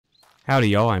Howdy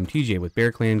y'all, I'm TJ with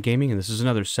Bear Clan Gaming, and this is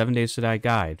another 7 Days to Die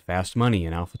guide, Fast Money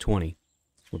in Alpha 20.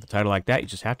 With a title like that, you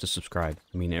just have to subscribe.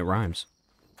 I mean, it rhymes.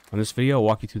 On this video, I'll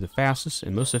walk you through the fastest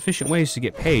and most efficient ways to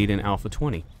get paid in Alpha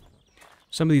 20.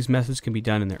 Some of these methods can be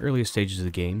done in the earliest stages of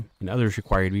the game, and others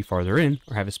require you to be farther in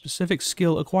or have a specific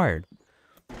skill acquired.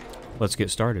 Let's get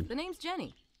started. The name's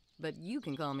Jenny, but you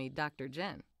can call me Dr.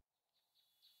 Jen.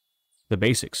 The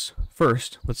basics.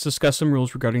 First, let's discuss some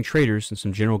rules regarding traders and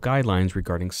some general guidelines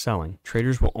regarding selling.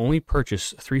 Traders will only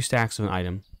purchase 3 stacks of an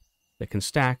item that can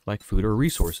stack like food or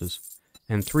resources,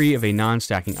 and 3 of a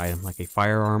non-stacking item like a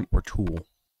firearm or tool.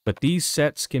 But these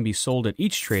sets can be sold at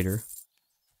each trader,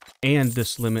 and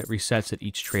this limit resets at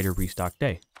each trader restock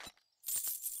day.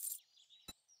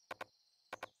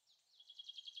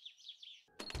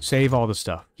 Save all the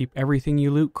stuff. Keep everything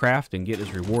you loot, craft, and get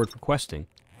as reward for questing.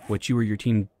 What you or your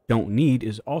team don't need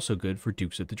is also good for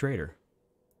dupes at the trader.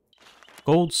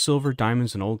 Gold, silver,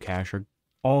 diamonds, and old cash are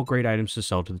all great items to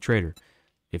sell to the trader.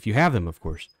 If you have them, of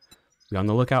course. Be on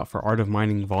the lookout for Art of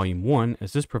Mining Volume 1,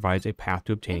 as this provides a path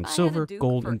to obtaining silver,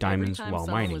 gold, and diamonds while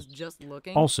mining.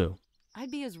 Also,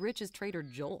 I'd be as rich as Trader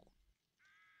Joel.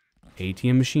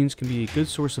 ATM machines can be a good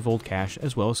source of old cash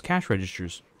as well as cash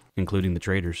registers, including the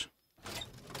traders.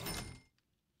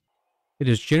 It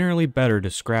is generally better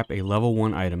to scrap a level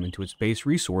 1 item into its base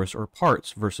resource or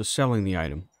parts versus selling the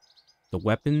item. The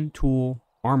weapon, tool,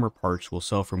 armor parts will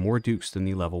sell for more dukes than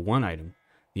the level 1 item.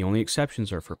 The only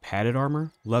exceptions are for padded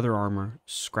armor, leather armor,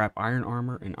 scrap iron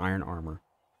armor, and iron armor.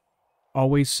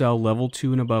 Always sell level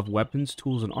 2 and above weapons,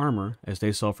 tools, and armor, as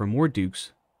they sell for more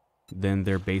dukes than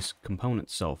their base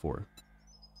components sell for.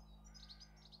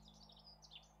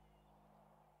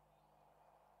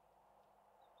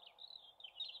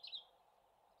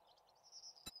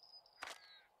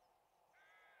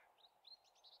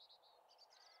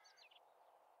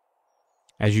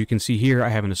 As you can see here, I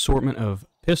have an assortment of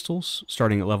pistols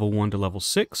starting at level 1 to level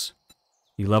 6.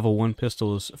 The level 1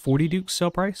 pistol is 40 dukes sell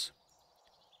price.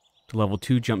 The level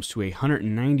 2 jumps to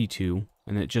 192,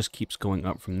 and it just keeps going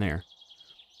up from there.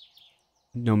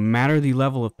 No matter the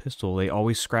level of pistol, they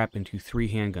always scrap into 3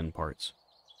 handgun parts.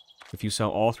 If you sell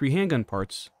all 3 handgun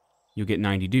parts, you'll get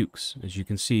 90 dukes. As you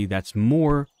can see, that's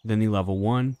more than the level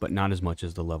 1, but not as much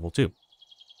as the level 2.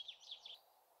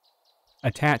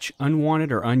 Attach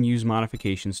unwanted or unused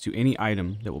modifications to any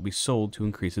item that will be sold to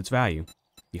increase its value.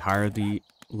 The higher the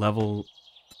level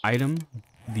item,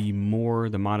 the more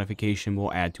the modification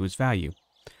will add to its value.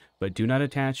 But do not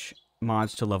attach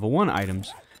mods to level 1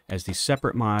 items, as the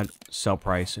separate mod sell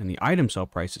price and the item sell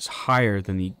price is higher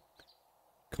than the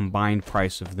combined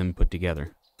price of them put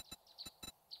together.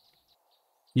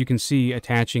 You can see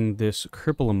attaching this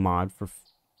cripple mod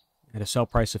at a sell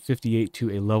price of 58 to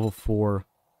a level 4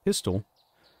 pistol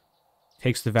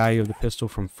takes the value of the pistol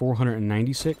from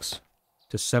 496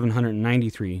 to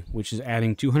 793, which is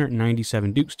adding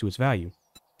 297 dukes to its value.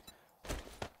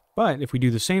 But if we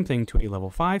do the same thing to a level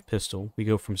 5 pistol, we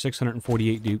go from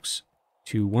 648 dukes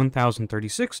to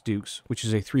 1036 dukes, which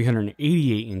is a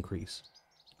 388 increase.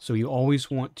 So you always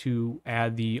want to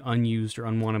add the unused or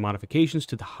unwanted modifications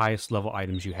to the highest level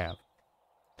items you have.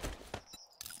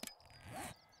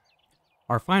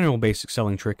 Our final basic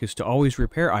selling trick is to always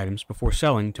repair items before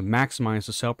selling to maximize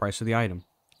the sell price of the item.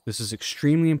 This is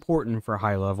extremely important for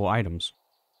high-level items.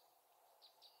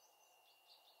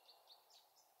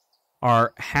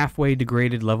 Our halfway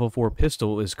degraded level 4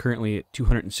 pistol is currently at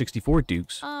 264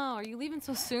 dukes. Oh, are you leaving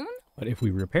so soon? But if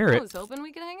we repair it, I was hoping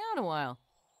we could hang out a while.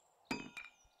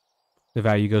 The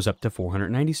value goes up to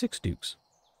 496 dukes.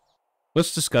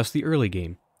 Let's discuss the early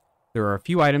game. There are a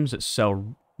few items that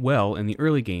sell well in the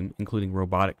early game, including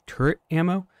robotic turret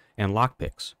ammo and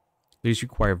lockpicks. These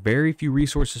require very few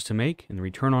resources to make, and the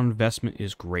return on investment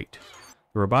is great.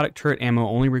 The robotic turret ammo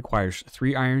only requires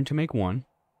 3 iron to make 1.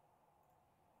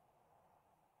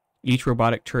 Each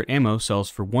robotic turret ammo sells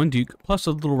for 1 duke plus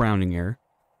a little rounding error.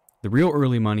 The real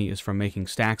early money is from making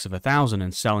stacks of 1,000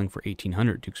 and selling for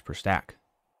 1,800 dukes per stack.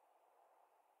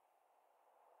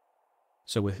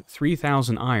 So with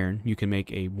 3,000 iron, you can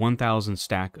make a 1,000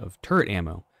 stack of turret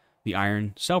ammo. The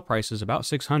iron sell price is about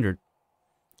 600,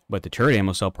 but the turret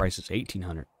ammo sell price is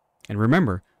 1,800. And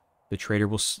remember, the trader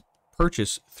will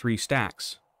purchase 3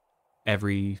 stacks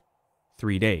every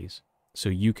 3 days. So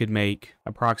you could make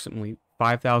approximately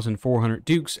 5,400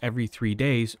 dukes every 3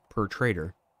 days per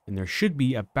trader. And there should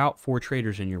be about 4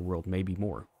 traders in your world, maybe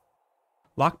more.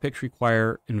 Lockpicks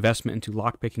require investment into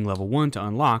lockpicking level 1 to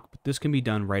unlock, but this can be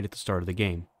done right at the start of the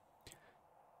game.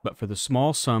 But for the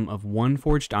small sum of 1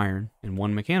 forged iron and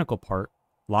 1 mechanical part,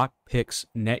 lockpicks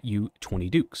net you 20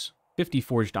 dukes. 50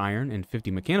 forged iron and 50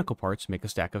 mechanical parts make a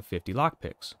stack of 50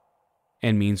 lockpicks.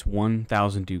 and means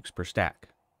 1,000 dukes per stack.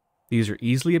 These are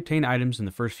easily obtained items in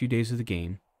the first few days of the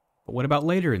game, but what about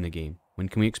later in the game? When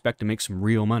can we expect to make some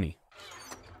real money?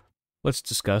 Let's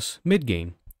discuss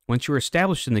mid-game. Once you're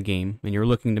established in the game and you're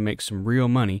looking to make some real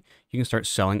money, you can start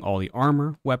selling all the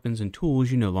armor, weapons, and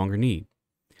tools you no longer need.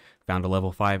 Found a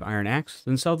level 5 iron axe?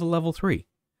 Then sell the level 3.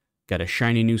 Got a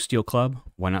shiny new steel club?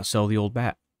 Why not sell the old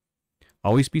bat?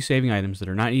 Always be saving items that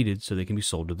are not needed so they can be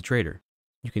sold to the trader.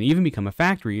 You can even become a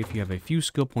factory if you have a few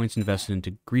skill points invested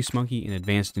into Grease Monkey and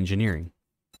Advanced Engineering.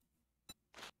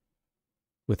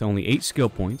 With only 8 skill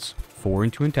points, 4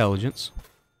 into Intelligence,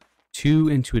 2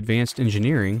 into Advanced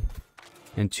Engineering,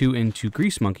 and 2 into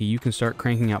Grease Monkey, you can start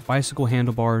cranking out bicycle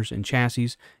handlebars and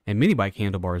chassis and minibike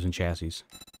handlebars and chassis.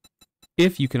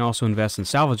 If you can also invest in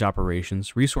salvage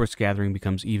operations, resource gathering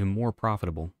becomes even more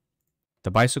profitable.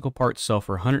 The bicycle parts sell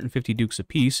for 150 dukes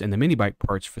apiece and the minibike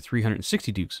parts for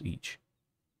 360 dukes each.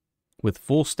 With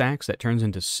full stacks, that turns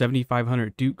into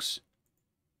 7,500 dukes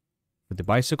for the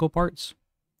bicycle parts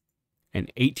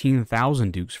and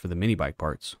 18,000 dukes for the minibike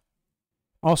parts.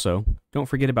 Also, don't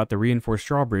forget about the reinforced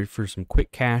drawbridge for some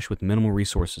quick cash with minimal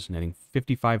resources, netting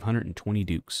 5,520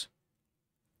 dukes,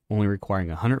 only requiring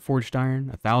 100 forged iron,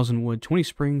 1,000 wood, 20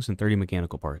 springs, and 30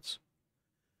 mechanical parts.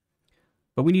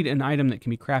 But we need an item that can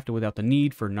be crafted without the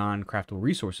need for non-craftable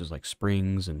resources like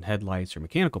springs and headlights or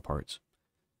mechanical parts.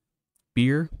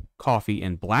 Beer, coffee,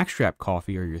 and blackstrap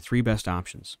coffee are your 3 best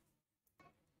options.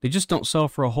 They just don't sell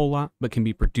for a whole lot, but can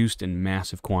be produced in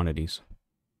massive quantities.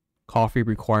 Coffee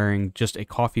requiring just a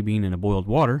coffee bean and a boiled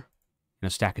water, and a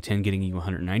stack of 10 getting you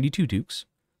 192 dukes.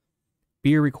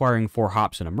 Beer requiring 4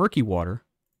 hops and a murky water,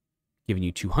 giving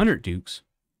you 200 dukes.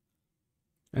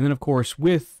 And then of course,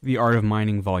 with the Art of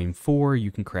Mining Volume 4,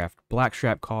 you can craft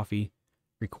blackstrap coffee,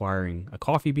 requiring a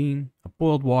coffee bean, a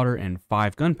boiled water, and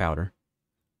 5 gunpowder,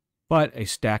 but a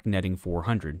stack netting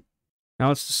 400. Now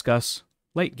let's discuss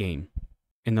late game.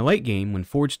 In the late game, when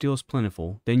forged steel is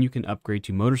plentiful, then you can upgrade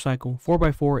to motorcycle,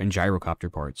 4x4, and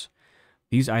gyrocopter parts.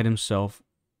 These items sell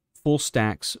full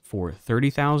stacks for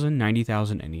 30,000,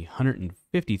 90,000, and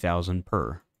 150,000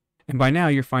 per. And by now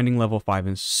you're finding level 5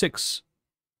 and 6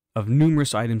 of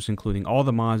numerous items including all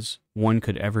the mods one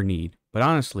could ever need. But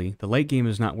honestly, the late game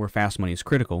is not where fast money is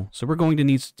critical, so we're going to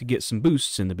need to get some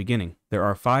boosts in the beginning. There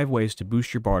are 5 ways to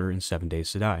boost your barter in 7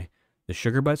 Days to Die. The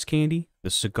Sugar Butts candy, the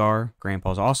cigar,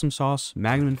 Grandpa's Awesome Sauce,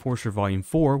 Magnum Enforcer Volume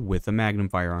 4 with a Magnum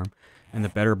firearm, and the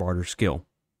Better Barter skill.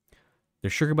 The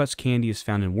Sugar Butts candy is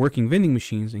found in working vending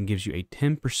machines and gives you a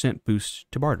 10% boost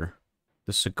to barter.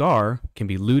 The cigar can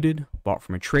be looted, bought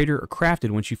from a trader, or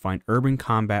crafted once you find Urban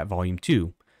Combat Volume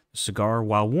 2. The cigar,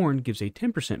 while worn, gives a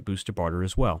 10% boost to barter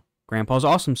as well. Grandpa's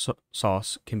Awesome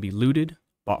Sauce can be looted,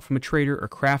 bought from a trader, or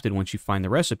crafted once you find the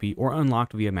recipe or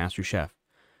unlocked via Master Chef.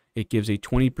 It gives a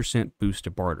 20% boost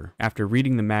to barter. After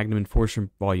reading the Magnum Enforcer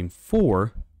Volume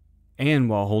 4, and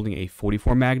while holding a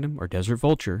 44 Magnum or Desert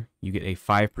Vulture, you get a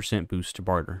 5% boost to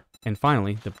barter. And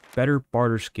finally, the Better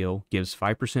Barter skill gives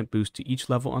 5% boost to each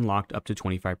level unlocked up to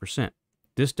 25%.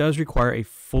 This does require a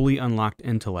fully unlocked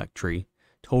intellect tree,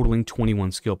 totaling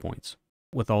 21 skill points.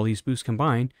 With all these boosts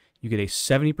combined, you get a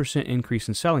 70% increase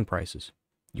in selling prices.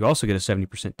 You also get a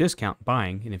 70% discount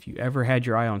buying, and if you ever had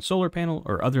your eye on solar panel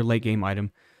or other late game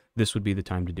item, this would be the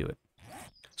time to do it.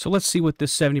 So let's see what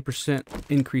this 70%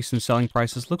 increase in selling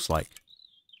prices looks like.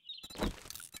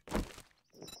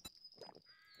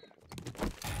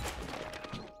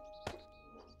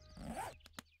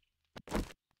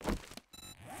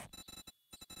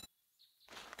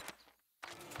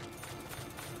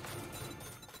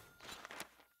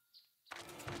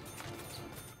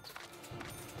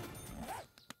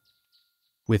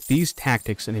 With these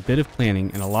tactics and a bit of planning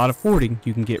and a lot of hoarding,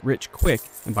 you can get rich quick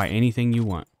and buy anything you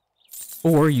want.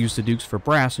 Or use the dukes for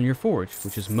brass on your forge,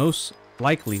 which is most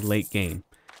likely late game.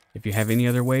 If you have any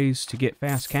other ways to get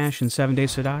fast cash in 7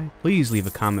 Days to Die, please leave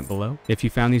a comment below. If you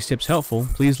found these tips helpful,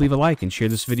 please leave a like and share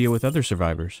this video with other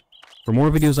survivors. For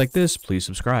more videos like this, please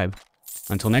subscribe.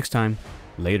 Until next time,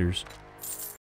 laters.